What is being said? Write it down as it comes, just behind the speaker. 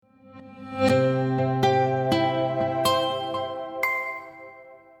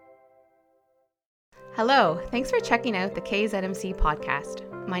Hello, thanks for checking out the KZMC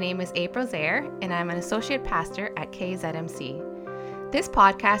podcast. My name is April Zaire, and I'm an associate pastor at KZMC. This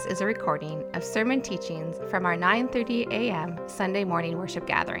podcast is a recording of sermon teachings from our 9:30 a.m. Sunday morning worship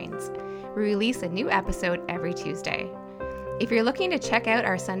gatherings. We release a new episode every Tuesday. If you're looking to check out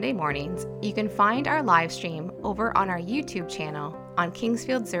our Sunday mornings, you can find our live stream over on our YouTube channel on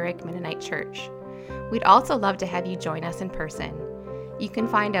Kingsfield Zurich Mennonite Church. We'd also love to have you join us in person. You can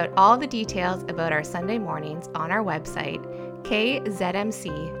find out all the details about our Sunday mornings on our website,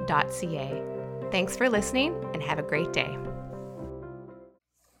 kzmc.ca. Thanks for listening and have a great day.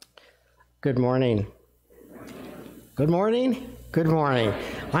 Good morning. Good morning. Good morning.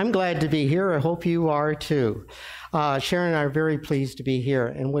 I'm glad to be here. I hope you are too. Sharon and I are very pleased to be here,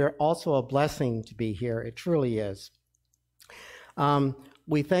 and we're also a blessing to be here. It truly is.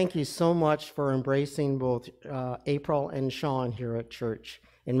 We thank you so much for embracing both April and Sean here at church,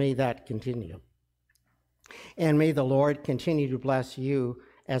 and may that continue. And may the Lord continue to bless you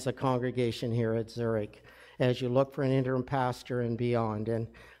as a congregation here at Zurich as you look for an interim pastor and beyond, and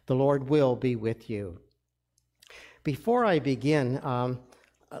the Lord will be with you. Before I begin,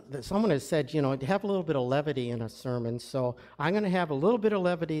 someone has said, to have a little bit of levity in a sermon, so I'm going to have a little bit of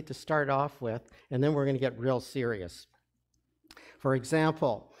levity to start off with, and then we're going to get real serious. For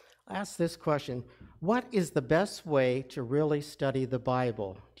example, I asked this question: what is the best way to really study the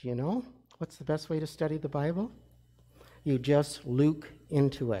Bible? Do you know? What's the best way to study the Bible? You just look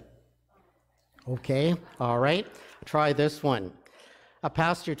into it. Okay, all right. Try this one. A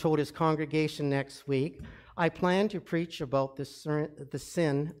pastor told his congregation next week, I plan to preach about the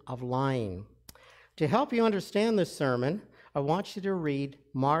sin of lying. To help you understand this sermon, I want you to read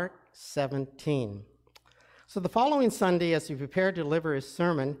Mark 17. So the following Sunday, as he prepared to deliver his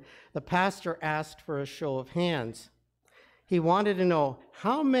sermon, the pastor asked for a show of hands. He wanted to know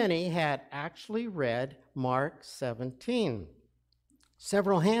how many had actually read Mark 17.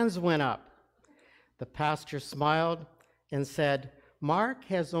 Several hands went up. The pastor smiled and said, Mark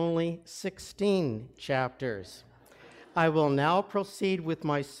has only 16 chapters. I will now proceed with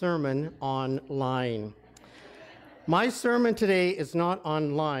my sermon on lying. My sermon today is not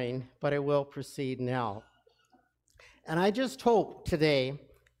on lying, but I will proceed now. And I just hope today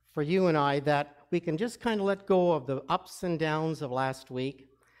for you and I that we can just kind of let go of the ups and downs of last week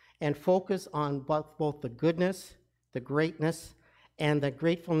and focus on both the goodness, the greatness, and the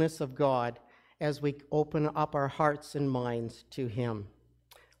gratefulness of God as we open up our hearts and minds to Him.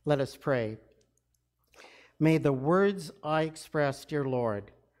 Let us pray. May the words I express, dear Lord,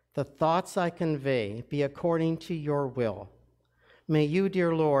 the thoughts I convey, be according to your will. May you,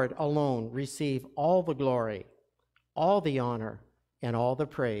 dear Lord, alone receive all the glory, all the honor, and all the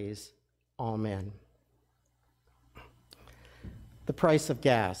praise. Amen. The price of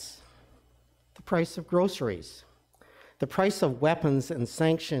gas, the price of groceries, the price of weapons and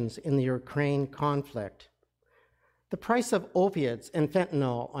sanctions in the Ukraine conflict, the price of opiates and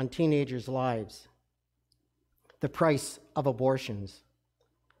fentanyl on teenagers' lives, the price of abortions,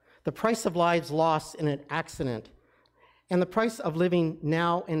 the price of lives lost in an accident, and the price of living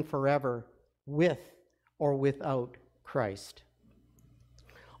now and forever with or without Christ.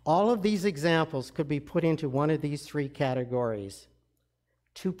 All of these examples could be put into one of these three categories: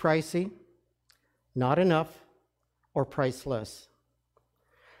 too pricey, not enough, or priceless.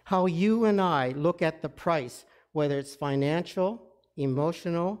 How you and I look at the price, whether it's financial,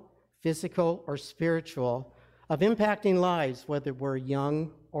 emotional, physical, or spiritual, of impacting lives, whether we're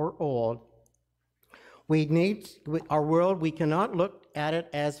young or old. Our world, we cannot look at it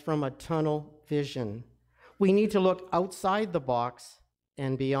as from a tunnel vision. We need to look outside the box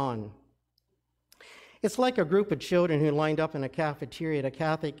and beyond. It's like a group of children who lined up in a cafeteria at a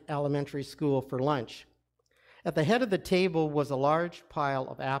Catholic elementary school for lunch. At the head of the table was a large pile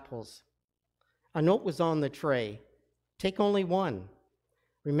of apples. A note was on the tray: take only one.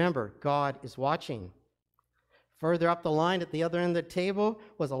 Remember, God is watching. Further up the line at the other end of the table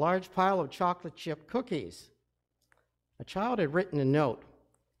was a large pile of chocolate chip cookies. A child had written a note: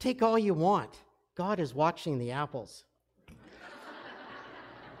 take all you want. God is watching the apples.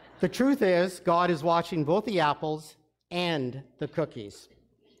 The truth is, God is watching both the apples and the cookies.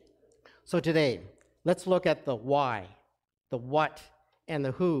 So today, let's look at the why, the what, and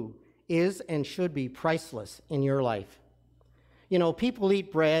the who is and should be priceless in your life. People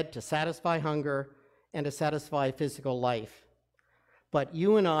eat bread to satisfy hunger and to satisfy physical life. But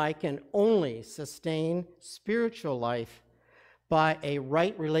you and I can only sustain spiritual life by a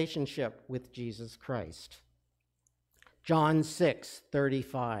right relationship with Jesus Christ. John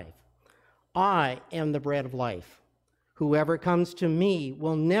 6:35. I am the bread of life. Whoever comes to me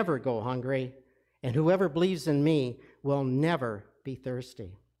will never go hungry, and whoever believes in me will never be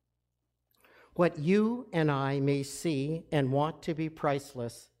thirsty. What you and I may see and want to be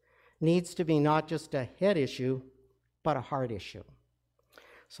priceless needs to be not just a head issue, but a heart issue.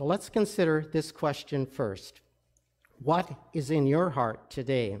 So let's consider this question first. What is in your heart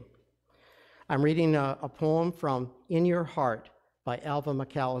today? I'm reading a poem from In Your Heart by Alva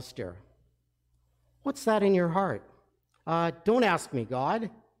McAllister. What's that in your heart? Don't ask me, God.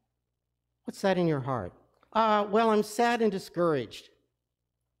 What's that in your heart? Well, I'm sad and discouraged.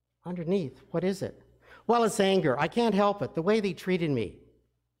 Underneath, what is it? Well, it's anger. I can't help it. The way they treated me.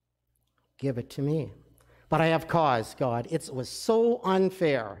 Give it to me. But I have cause, God. It was so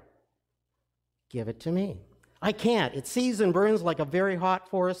unfair. Give it to me. I can't. It seethes and burns like a very hot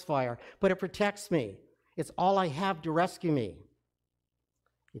forest fire, but it protects me. It's all I have to rescue me.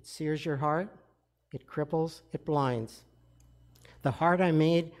 It sears your heart. It cripples. It blinds. The heart I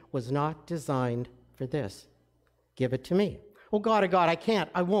made was not designed for this. Give it to me. Oh, God, I can't.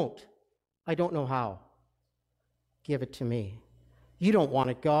 I won't. I don't know how. Give it to me. You don't want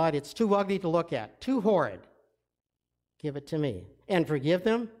it, God. It's too ugly to look at, too horrid. Give it to me. And forgive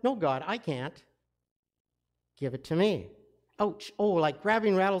them? No, God, I can't. Give it to me. Ouch. Oh, like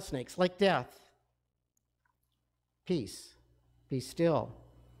grabbing rattlesnakes, like death. Peace. Be still.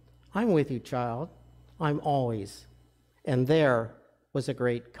 I'm with you, child. I'm always. And there was a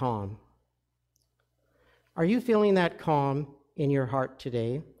great calm. Are you feeling that calm in your heart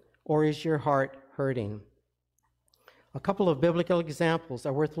today, or is your heart hurting? A couple of biblical examples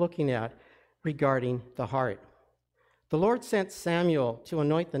are worth looking at regarding the heart. The Lord sent Samuel to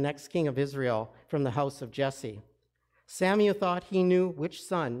anoint the next king of Israel from the house of Jesse. Samuel thought he knew which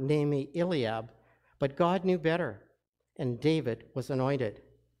son, namely Eliab, but God knew better, and David was anointed.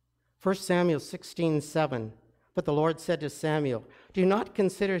 1 Samuel 16:7. But the Lord said to Samuel, do not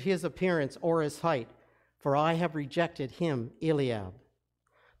consider his appearance or his height, for I have rejected him, Eliab.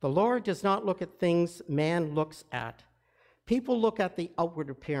 The Lord does not look at things man looks at. People look at the outward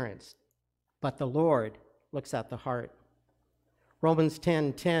appearance, but the Lord looks at the heart. Romans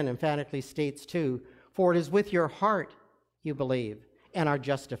 10:10 emphatically states too, for it is with your heart you believe and are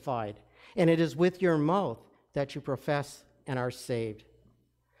justified, and it is with your mouth that you profess and are saved.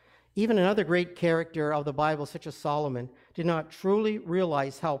 Even another great character of the Bible, such as Solomon, did not truly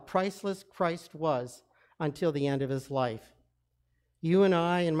realize how priceless Christ was until the end of his life. You and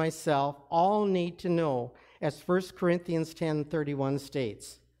I and myself all need to know, as 1 Corinthians 10:31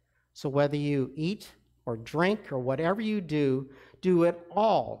 states, so whether you eat or drink or whatever you do, do it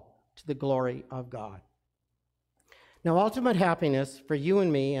all to the glory of God. Now, ultimate happiness for you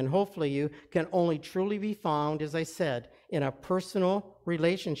and me, and hopefully you, can only truly be found, as I said, in a personal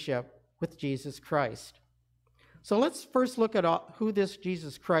relationship with Jesus Christ. So let's first look at who this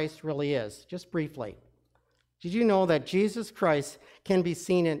Jesus Christ really is, just briefly. Did you know that Jesus Christ can be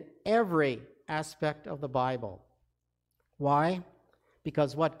seen in every aspect of the Bible? Why?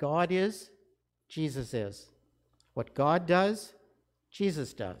 Because what God is, Jesus is. What God does,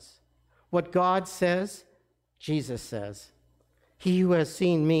 Jesus does. What God says, Jesus says. He who has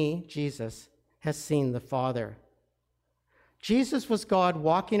seen me, Jesus, has seen the Father. Jesus was God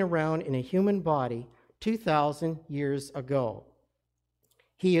walking around in a human body 2,000 years ago.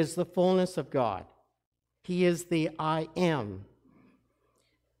 He is the fullness of God. He is the I am.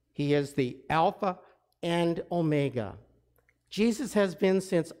 He is the Alpha and Omega. Jesus has been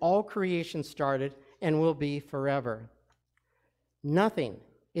since all creation started and will be forever. Nothing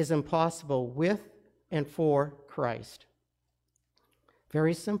is impossible with and for Christ.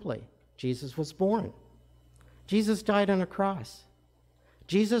 Very simply, Jesus was born. Jesus died on a cross.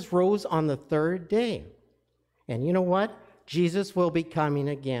 Jesus rose on the third day. And you know what? Jesus will be coming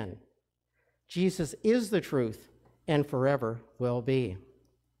again. Jesus is the truth and forever will be.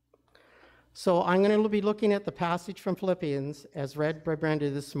 So I'm going to be looking at the passage from Philippians as read by Brenda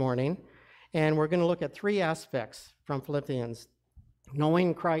this morning, and we're going to look at three aspects from Philippians: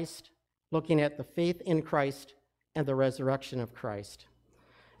 knowing Christ, looking at the faith in Christ, and the resurrection of Christ.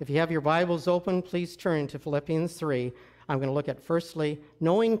 If you have your Bibles open, please turn to Philippians 3. I'm going to look at, firstly,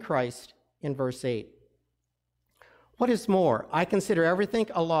 knowing Christ in verse 8. What is more, I consider everything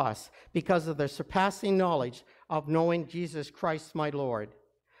a loss because of the surpassing knowledge of knowing Jesus Christ my Lord,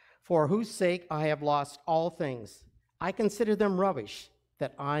 for whose sake I have lost all things. I consider them rubbish,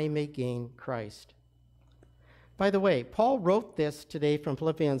 that I may gain Christ. By the way, Paul wrote this today from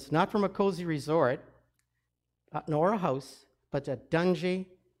Philippians, not from a cozy resort, nor a house, but a dungy,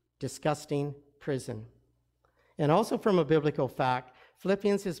 disgusting prison. And also from a biblical fact,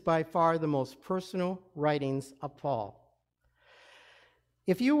 Philippians is by far the most personal writings of Paul.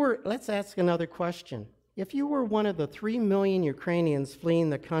 Let's ask another question. If you were one of the 3 million Ukrainians fleeing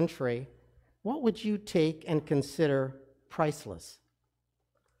the country, what would you take and consider priceless?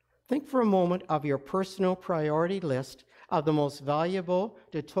 Think for a moment of your personal priority list of the most valuable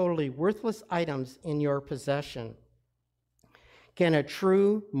to totally worthless items in your possession. Can a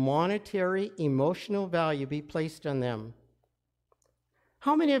true monetary, emotional value be placed on them?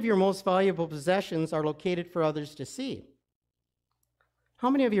 How many of your most valuable possessions are located for others to see? How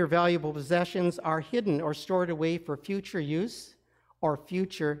many of your valuable possessions are hidden or stored away for future use or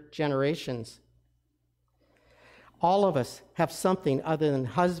future generations? All of us have something other than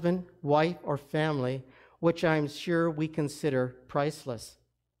husband, wife, or family, which I'm sure we consider priceless.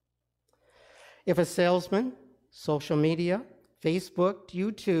 If a salesman, social media, Facebook,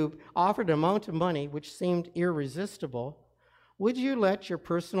 YouTube offered an amount of money which seemed irresistible, would you let your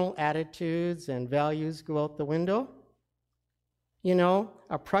personal attitudes and values go out the window? You know,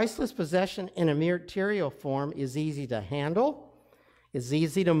 a priceless possession in a material form is easy to handle, is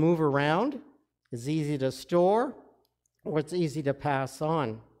easy to move around, is easy to store, or it's easy to pass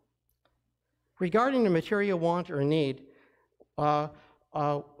on. Regarding the material want or need, Sharon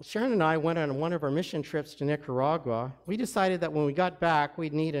and I went on one of our mission trips to Nicaragua. We decided that when we got back,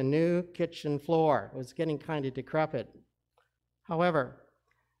 we'd need a new kitchen floor. It was getting kind of decrepit. However,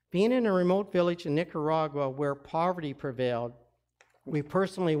 being in a remote village in Nicaragua where poverty prevailed, we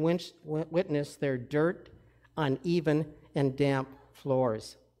personally witnessed their dirt, uneven, and damp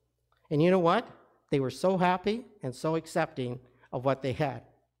floors. And you know what? They were so happy and so accepting of what they had.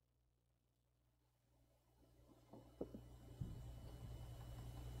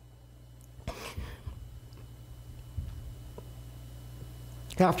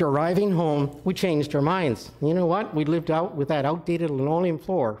 After arriving home, we changed our minds. You know what? We lived out with that outdated linoleum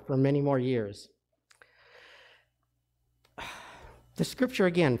floor for many more years. The scripture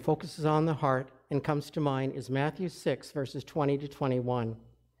again focuses on the heart and comes to mind is Matthew 6, verses 20 to 21.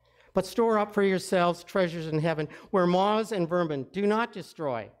 But store up for yourselves treasures in heaven, where moths and vermin do not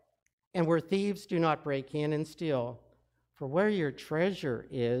destroy, and where thieves do not break in and steal. For where your treasure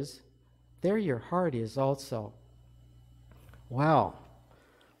is, there your heart is also. Wow.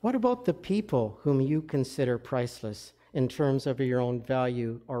 What about the people whom you consider priceless in terms of your own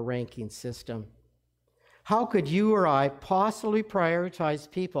value or ranking system? How could you or I possibly prioritize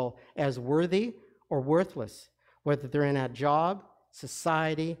people as worthy or worthless, whether they're in a job,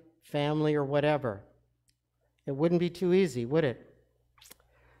 society, family, or whatever? It wouldn't be too easy, would it?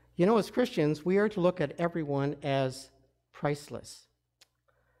 You know, as Christians, we are to look at everyone as priceless.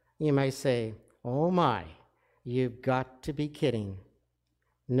 You may say, oh my, you've got to be kidding.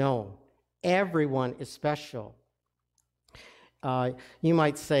 No, everyone is special. You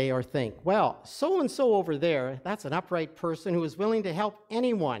might say or think, well, so-and-so over there, that's an upright person who is willing to help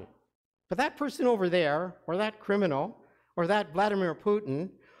anyone. But that person over there, or that criminal, or that Vladimir Putin,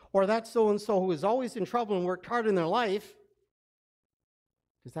 or that so-and-so who is always in trouble and worked hard in their life,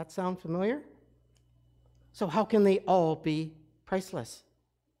 does that sound familiar? So how can they all be priceless?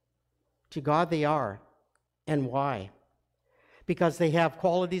 To God they are. And why? Because they have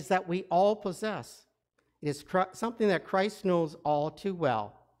qualities that we all possess. It is something that Christ knows all too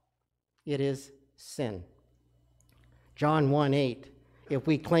well. It is sin. John 1:8, if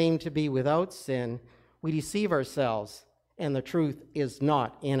we claim to be without sin, we deceive ourselves, and the truth is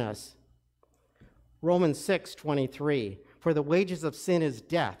not in us. Romans 6:23, for the wages of sin is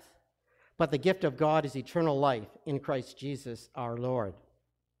death, but the gift of God is eternal life in Christ Jesus our Lord.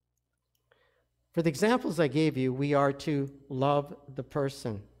 For the examples I gave you, we are to love the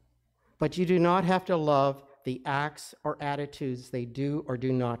person. But you do not have to love the acts or attitudes they do or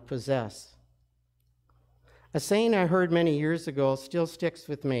do not possess. A saying I heard many years ago still sticks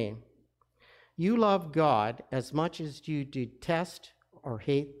with me. You love God as much as you detest or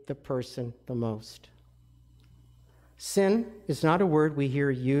hate the person the most. Sin is not a word we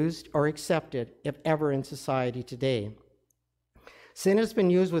hear used or accepted, if ever, in society today. Sin has been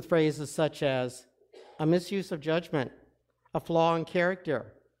used with phrases such as a misuse of judgment, a flaw in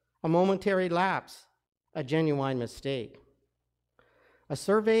character, a momentary lapse, a genuine mistake. A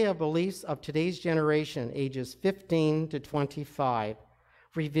survey of beliefs of today's generation, ages 15 to 25,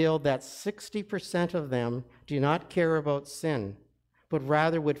 revealed that 60% of them do not care about sin, but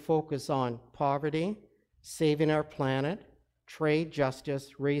rather would focus on poverty, saving our planet, trade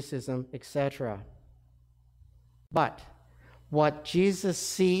justice, racism, etc. But what Jesus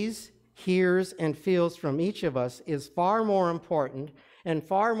sees, hears, and feels from each of us is far more important and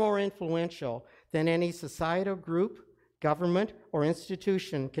far more influential than any societal group, government, or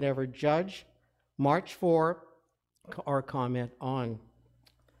institution can ever judge, march for, or comment on.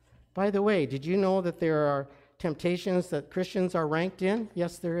 By the way, did you know that there are temptations that Christians are ranked in?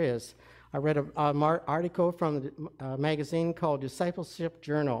 Yes, there is. I read an article from a magazine called Discipleship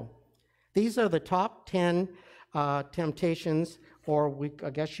Journal. These are the top 10 temptations, or I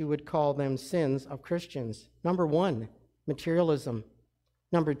guess you would call them sins of Christians. Number 1, materialism.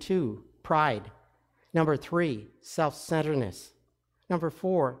 Number 2, pride. Number 3, self-centeredness. Number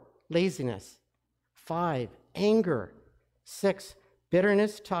 4, laziness. 5, anger. 6,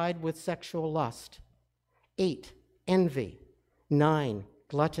 bitterness tied with sexual lust. 8, envy. 9,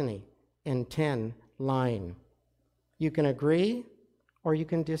 gluttony. And 10, lying. You can agree or you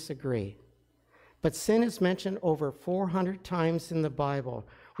can disagree. But sin is mentioned over 400 times in the Bible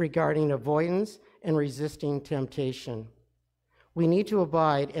regarding avoidance and resisting temptation. We need to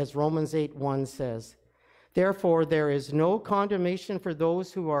abide, as Romans 8:1 says, "Therefore there is no condemnation for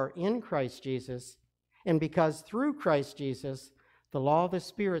those who are in Christ Jesus, and because through Christ Jesus the law of the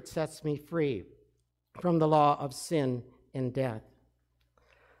Spirit sets me free from the law of sin and death."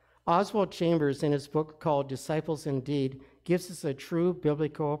 Oswald Chambers, in his book called Disciples Indeed, gives us a true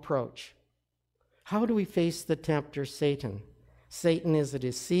biblical approach. How do we face the tempter, Satan? Satan is a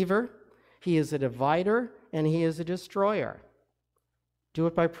deceiver, he is a divider, and he is a destroyer. Do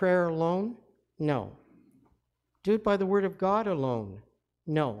it by prayer alone? No. Do it by the word of God alone?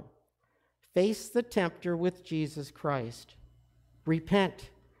 No. Face the tempter with Jesus Christ. Repent,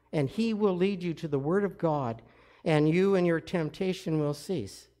 and he will lead you to the word of God, and you and your temptation will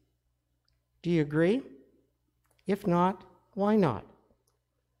cease. Do you agree? If not, why not?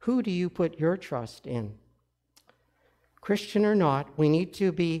 Who do you put your trust in? Christian or not, we need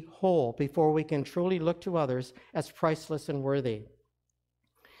to be whole before we can truly look to others as priceless and worthy.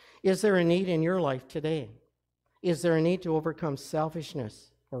 Is there a need in your life today? Is there a need to overcome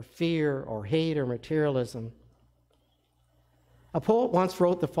selfishness or fear or hate or materialism? A poet once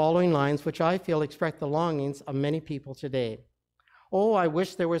wrote the following lines, which I feel express the longings of many people today. "Oh, I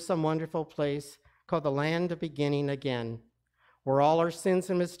wish there was some wonderful place called the land of beginning again, where all our sins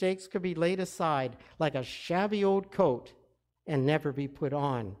and mistakes could be laid aside like a shabby old coat and never be put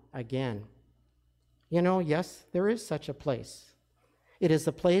on again." You know, yes, there is such a place. It is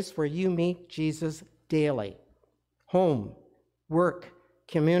a place where you meet Jesus daily. Home, work,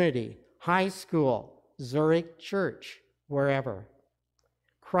 community, high school, Zurich Church, wherever.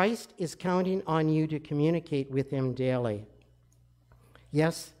 Christ is counting on you to communicate with him daily.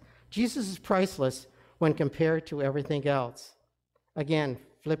 Yes, Jesus is priceless when compared to everything else. Again,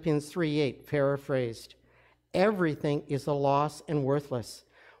 Philippians 3:8, paraphrased. Everything is a loss and worthless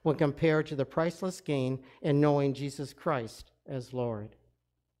when compared to the priceless gain in knowing Jesus Christ as Lord.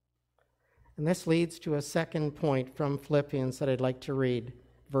 And this leads to a second point from Philippians that I'd like to read,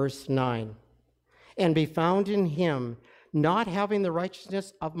 verse 9. "And be found in him, not having the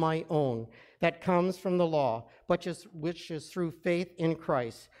righteousness of my own that comes from the law, but which is through faith in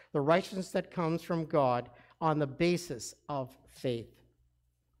Christ, the righteousness that comes from God on the basis of faith."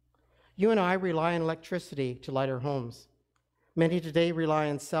 You and I rely on electricity to light our homes. Many today rely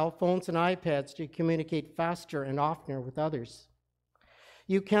on cell phones and iPads to communicate faster and oftener with others.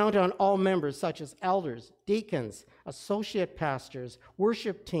 You count on all members such as elders, deacons, associate pastors,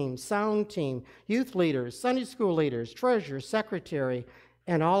 worship team, sound team, youth leaders, Sunday school leaders, treasurer, secretary,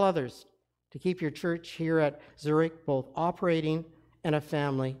 and all others to keep your church here at Zurich both operating in a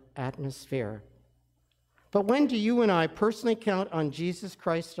family atmosphere. But when do you and I personally count on Jesus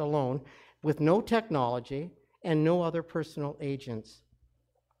Christ alone with no technology and no other personal agents?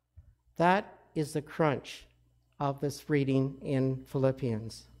 That is the crunch of this reading in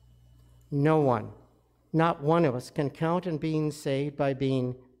Philippians. No one, not one of us, can count on being saved by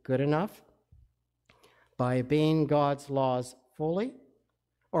being good enough, by obeying God's laws fully,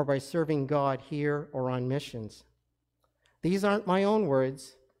 or by serving God here or on missions. These aren't my own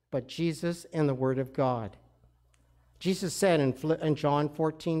words, but Jesus and the Word of God. Jesus said in John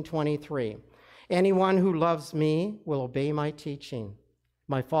 14:23, "Anyone who loves me will obey my teaching.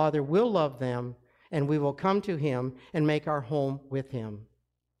 My Father will love them, and we will come to him and make our home with him."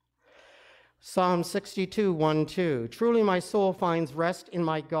 Psalm 62:1-2, "Truly my soul finds rest in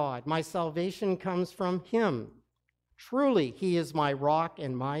my God. My salvation comes from him. Truly he is my rock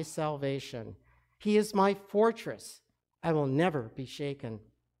and my salvation. He is my fortress. I will never be shaken."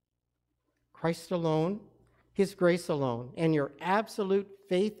 Christ alone, his grace alone, and your absolute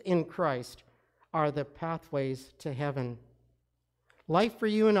faith in Christ are the pathways to heaven. Life for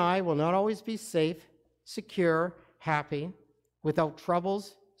you and I will not always be safe, secure, happy, without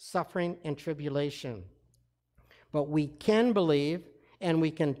troubles, suffering, and tribulation. But we can believe and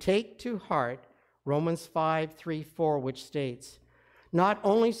we can take to heart Romans 5:3-4, which states, Not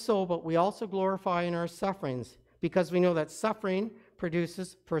only so, but we also glorify in our sufferings, because we know that suffering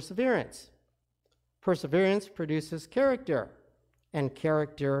produces perseverance. Perseverance produces character, and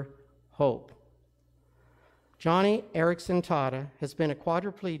character, hope. Johnny Erickson Tata has been a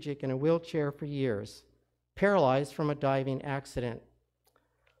quadriplegic in a wheelchair for years, paralyzed from a diving accident.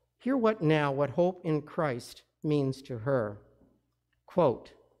 Hear what hope in Christ means to her.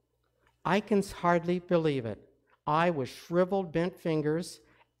 Quote, "I can hardly believe it. I with shriveled, bent fingers,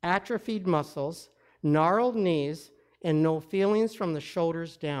 atrophied muscles, gnarled knees, and no feelings from the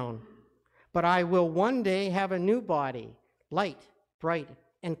shoulders down. But I will one day have a new body, light, bright,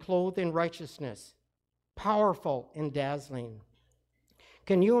 and clothed in righteousness, powerful and dazzling."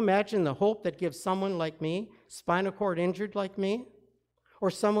 Can you imagine the hope that gives someone like me, spinal cord injured like me, or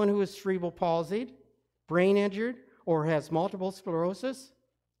someone who is cerebral palsied, brain injured, or has multiple sclerosis?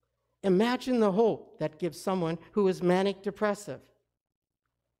 Imagine the hope that gives someone who is manic depressive.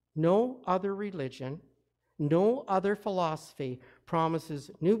 No other religion, no other philosophy promises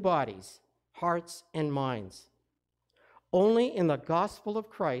new bodies, hearts, and minds. Only in the gospel of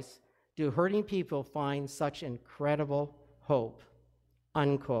Christ do hurting people find such incredible hope.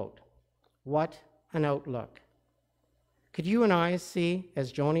 Unquote. What an outlook. Could you and I see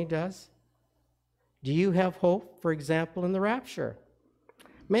as Joni does? Do you have hope, for example, in the rapture?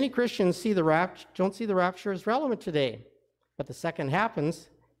 Many Christians don't see the rapture as relevant today, but the second happens,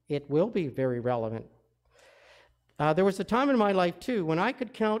 it will be very relevant. There was a time in my life, too, when I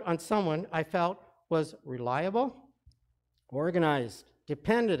could count on someone I felt was reliable, organized,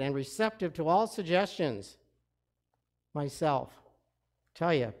 dependent, and receptive to all suggestions. Myself.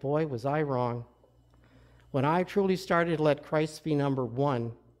 Tell you, boy, was I wrong. When I truly started to let Christ be number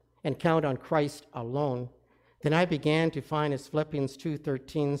one and count on Christ alone, then I began to find, as Philippians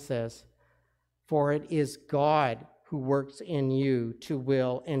 2:13 says, "For it is God who works in you to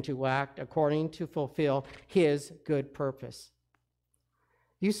will and to act according to fulfill his good purpose."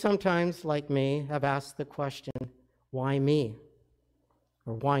 You sometimes, like me, have asked the question, why me?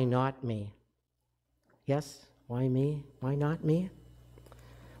 Or why not me? Yes, why me? Why not me?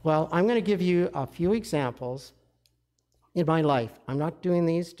 Well, I'm going to give you a few examples in my life. I'm not doing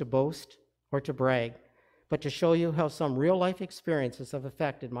these to boast or to brag, but to show you how some real life experiences have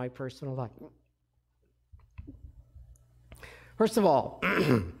affected my personal life. First of all,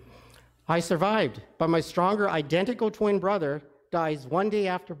 I survived, but my stronger identical twin brother dies one day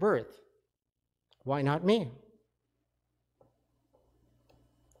after birth. Why not me?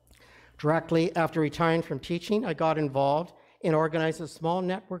 Directly after retiring from teaching, I got involved and organized a small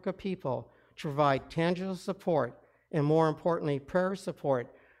network of people to provide tangible support and, more importantly, prayer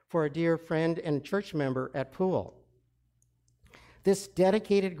support for a dear friend and church member at Poole. This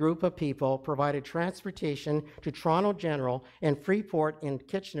dedicated group of people provided transportation to Toronto General and Freeport and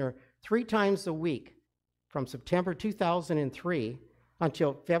Kitchener 3 times a week from September 2003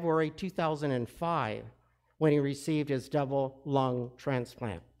 until February 2005, when he received his double lung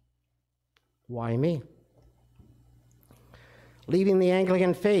transplant. Why me? Leaving the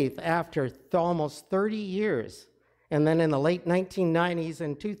Anglican faith after almost 30 years, and then in the late 1990s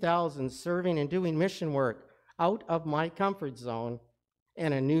and 2000s, serving and doing mission work out of my comfort zone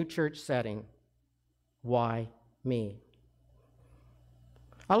in a new church setting. Why me?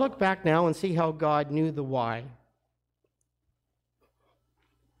 I look back now and see how God knew the why.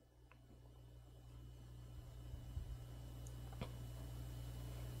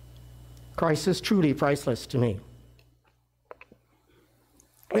 Christ is truly priceless to me.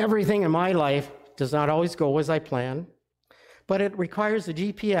 Everything in my life does not always go as I plan, but it requires a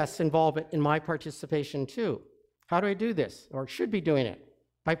GPS involvement in my participation too. How do I do this, or should be doing it?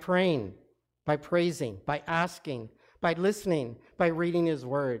 By praying, by praising, by asking, by listening, by reading his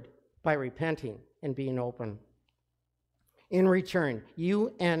word, by repenting and being open. In return,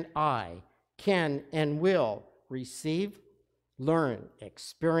 you and I can and will receive, learn,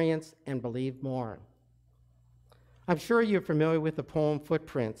 experience, and believe more. I'm sure you're familiar with the poem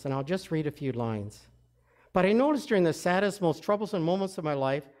Footprints, and I'll just read a few lines. But I noticed during the saddest, most troublesome moments of my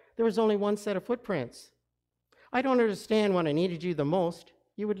life, there was only one set of footprints. I don't understand when I needed you the most,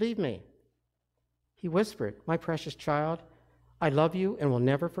 you would leave me. He whispered, "My precious child, I love you and will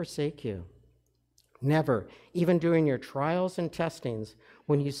never forsake you." Never, even during your trials and testings,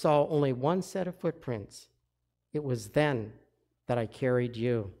 when you saw only one set of footprints, it was then that I carried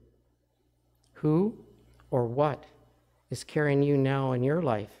you. Who or what is carrying you now in your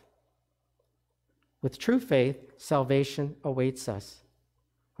life? With true faith, salvation awaits us.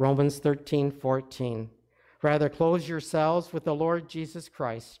 Romans 13:14. Rather, clothe yourselves with the Lord Jesus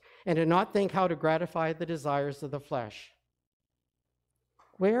Christ, and do not think how to gratify the desires of the flesh.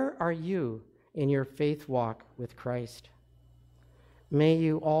 Where are you in your faith walk with Christ? May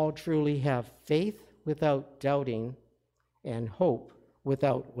you all truly have faith without doubting and hope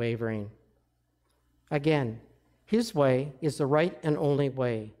without wavering. Again, his way is the right and only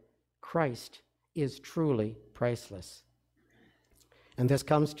way. Christ is truly priceless. And this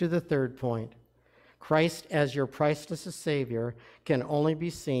comes to the third point. Christ as your priceless Savior can only be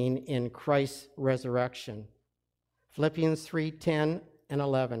seen in Christ's resurrection. Philippians 3:10 and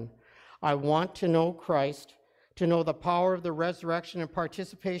 11. I want to know Christ, to know the power of the resurrection and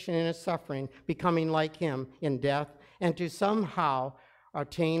participation in his suffering, becoming like him in death, and to somehow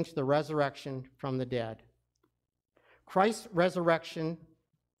attain to the resurrection from the dead. Christ's resurrection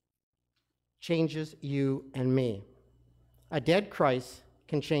changes you and me. A dead Christ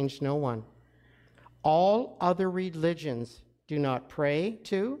can change no one. All other religions do not pray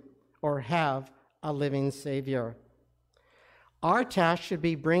to or have a living Savior. Our task should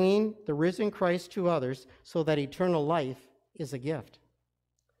be bringing the risen Christ to others so that eternal life is a gift.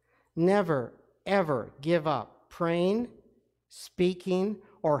 Never, ever give up praying, speaking,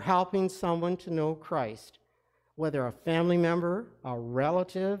 or helping someone to know Christ, whether a family member, a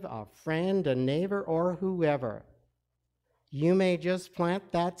relative, a friend, a neighbor, or whoever. You may just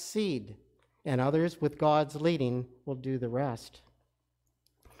plant that seed, and others with God's leading will do the rest.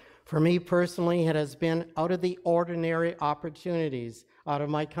 For me personally, it has been out of the ordinary opportunities, out of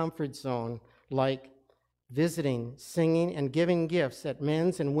my comfort zone, like visiting, singing, and giving gifts at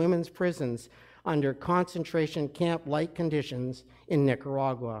men's and women's prisons under concentration camp-like conditions in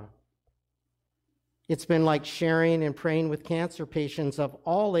Nicaragua. It's been like sharing and praying with cancer patients of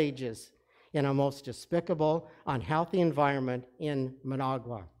all ages in a most despicable, unhealthy environment in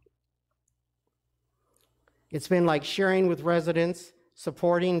Managua. It's been like sharing with residents,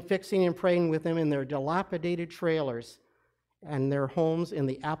 supporting, fixing, and praying with them in their dilapidated trailers and their homes in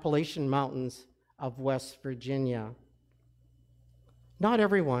the Appalachian Mountains of West Virginia. Not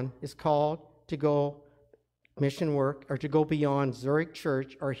everyone is called to go mission work or to go beyond Zurich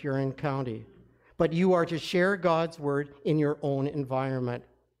Church or Huron County, but you are to share God's word in your own environment.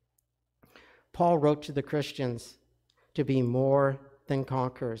 Paul wrote to the Christians to be more than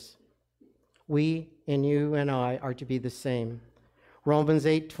conquerors. We and you and I are to be the same. Romans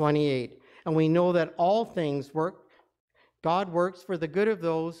 8:28, and we know that all things God works for the good of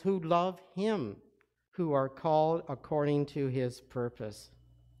those who love him, who are called according to his purpose.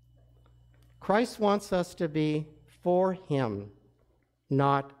 Christ wants us to be for him,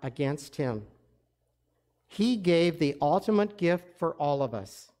 not against him. He gave the ultimate gift for all of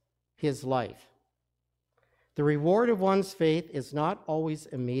us, his life. The reward of one's faith is not always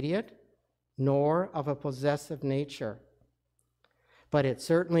immediate, nor of a possessive nature, but it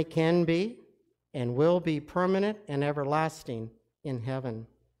certainly can be and will be permanent and everlasting in heaven.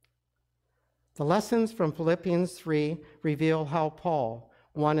 The lessons from Philippians 3 reveal how Paul,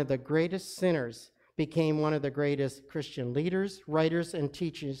 one of the greatest sinners, became one of the greatest Christian leaders, writers, and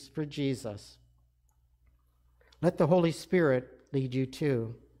teachers for Jesus. Let the Holy Spirit lead you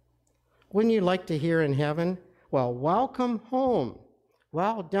too. Wouldn't you like to hear in heaven, well, welcome home.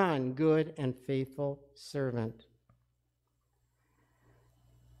 Well done, good and faithful servant.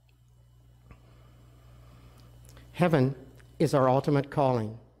 Heaven is our ultimate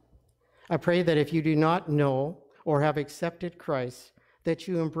calling. I pray that if you do not know or have accepted Christ, that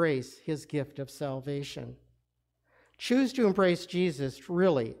you embrace his gift of salvation. Choose to embrace Jesus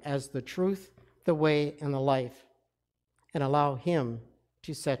really as the truth, the way, and the life, and allow him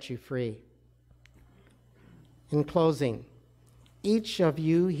to set you free. In closing, each of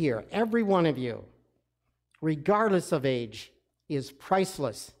you here, every one of you, regardless of age, is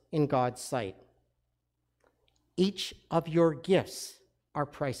priceless in God's sight. Each of your gifts are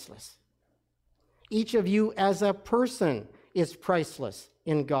priceless. Each of you as a person is priceless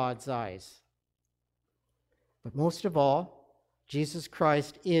in God's eyes. But most of all, Jesus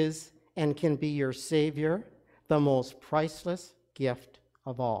Christ is and can be your Savior, the most priceless gift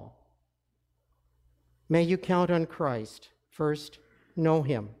of all. May you count on Christ. First, know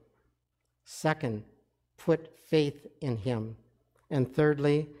him. Second, put faith in him. And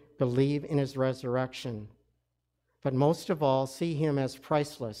thirdly, believe in his resurrection. But most of all, see him as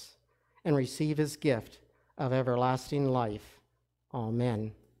priceless and receive his gift of everlasting life.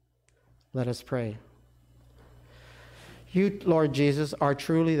 Amen. Let us pray. You, Lord Jesus, are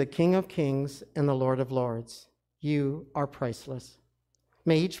truly the King of kings and the Lord of lords. You are priceless.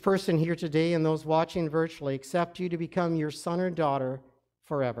 May each person here today and those watching virtually accept you to become your son or daughter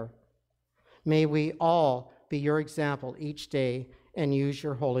forever. May we all be your example each day and use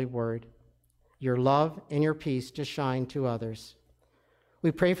your holy word, your love and your peace to shine to others.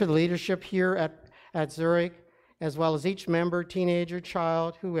 We pray for the leadership here at Zurich, as well as each member, teenager,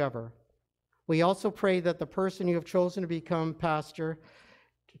 child, whoever. We also pray that the person you have chosen to become pastor,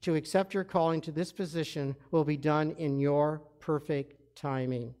 to accept your calling to this position, will be done in your perfect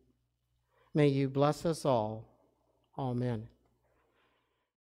timing. May you bless us all. Amen.